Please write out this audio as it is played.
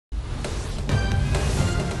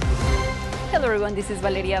Hello everyone, this is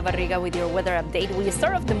Valeria Barriga with your weather update. We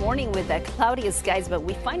start off the morning with the cloudy skies, but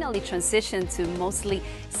we finally transition to mostly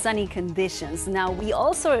sunny conditions. Now we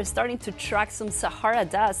also are starting to track some Sahara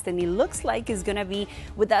dust, and it looks like it's going to be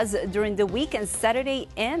with us during the weekend, Saturday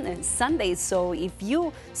and Sunday. So if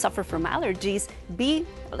you suffer from allergies, be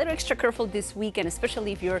a little extra careful this weekend,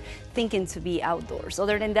 especially if you're thinking to be outdoors.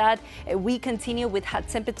 Other than that, we continue with hot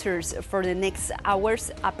temperatures for the next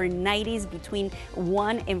hours, upper 90s between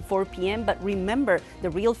 1 and 4 p.m. But remember, the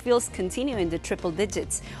real feels continue in the triple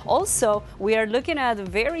digits. Also, we are looking at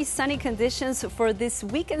very sunny conditions for this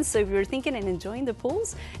weekend. So if you're thinking and enjoying the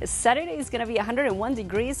pools, Saturday is going to be 101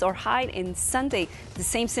 degrees or high, and Sunday, the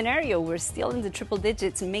same scenario. We're still in the triple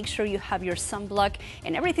digits. Make sure you have your sunblock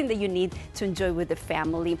and everything that you need to enjoy with the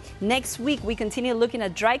family. Next week, we continue looking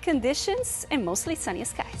at dry conditions and mostly sunny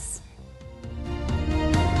skies.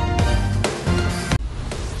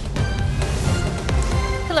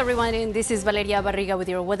 Hello everyone, and this is Valeria Barriga with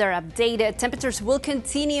your weather update. Temperatures will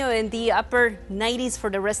continue in the upper 90s for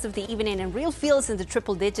the rest of the evening, and real feels in the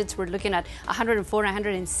triple digits. We're looking at 104,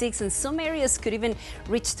 106, and some areas could even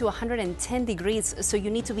reach to 110 degrees, so you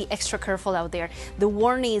need to be extra careful out there. The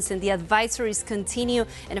warnings and the advisories continue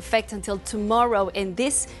in effect until tomorrow, and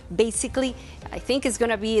this basically, I think, is going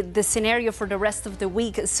to be the scenario for the rest of the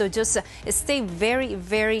week. So just stay very,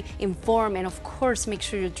 very informed, and of course, make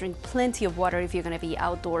sure you drink plenty of water if you're going to be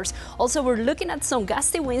outdoors. Also, we're looking at some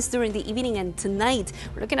gusty winds during the evening, and tonight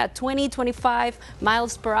we're looking at 20, 25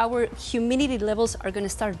 miles per hour. Humidity levels are going to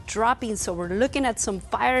start dropping, so we're looking at some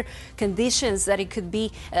fire conditions that it could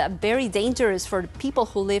be very dangerous for people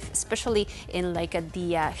who live, especially in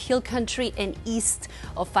the hill country and east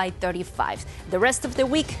of 535. The rest of the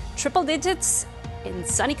week, triple digits in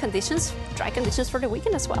sunny conditions, dry conditions for the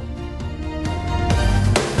weekend as well.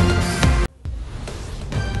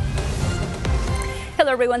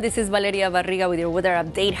 Hello everyone, this is Valeria Barriga with your weather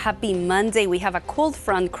update. Happy Monday. We have a cold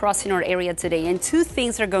front crossing our area today, and two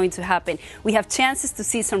things are going to happen. We have chances to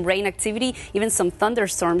see some rain activity, even some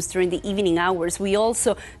thunderstorms during the evening hours. We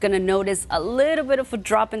also going to notice a little bit of a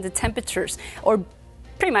drop in the temperatures, or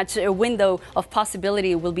pretty much a window of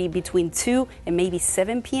possibility will be between 2 and maybe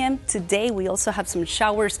 7 p.m. today. We also have some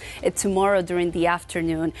showers tomorrow during the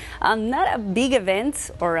afternoon. Not a big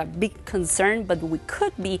event or a big concern, but we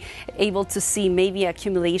could be able to see maybe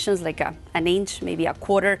accumulations like an inch, maybe a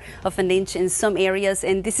quarter of an inch in some areas.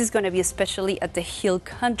 And this is going to be especially at the hill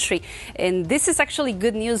country. And this is actually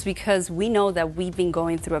good news because we know that we've been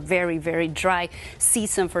going through a very, very dry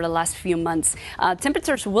season for the last few months.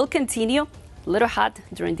 Temperatures will continue a little hot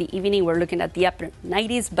during the evening. We're looking at the upper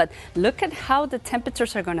 90s, but look at how the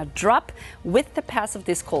temperatures are going to drop with the pass of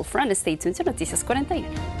this cold front. Stay tuned to Noticias 41.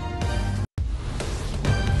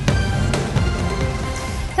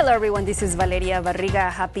 Hello everyone, this is Valeria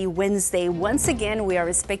Barriga. Happy Wednesday. Once again, we are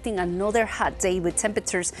expecting another hot day with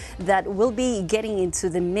temperatures that will be getting into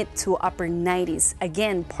the mid to upper 90s.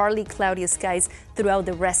 Again, partly cloudy skies throughout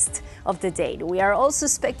the rest of the day. We are also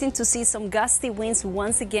expecting to see some gusty winds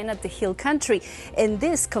once again at the hill country, and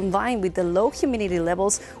this combined with the low humidity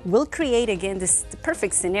levels will create again this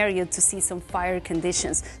perfect scenario to see some fire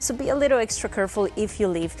conditions. So be a little extra careful if you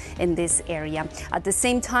live in this area. At the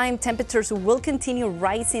same time, temperatures will continue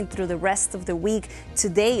rising through the rest of the week.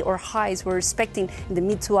 Today, our highs we're expecting in the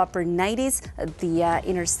mid to upper 90s at the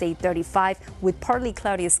Interstate 35, with partly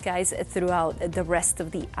cloudy skies throughout the rest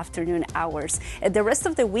of the afternoon hours. The rest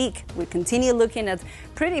of the week, we continue looking at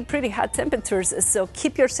pretty hot temperatures, so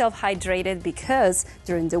keep yourself hydrated because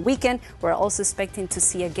during the weekend, we're also expecting to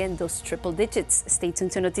see again those triple digits. Stay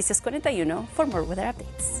tuned to Noticias 41 for more weather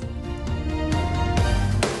updates.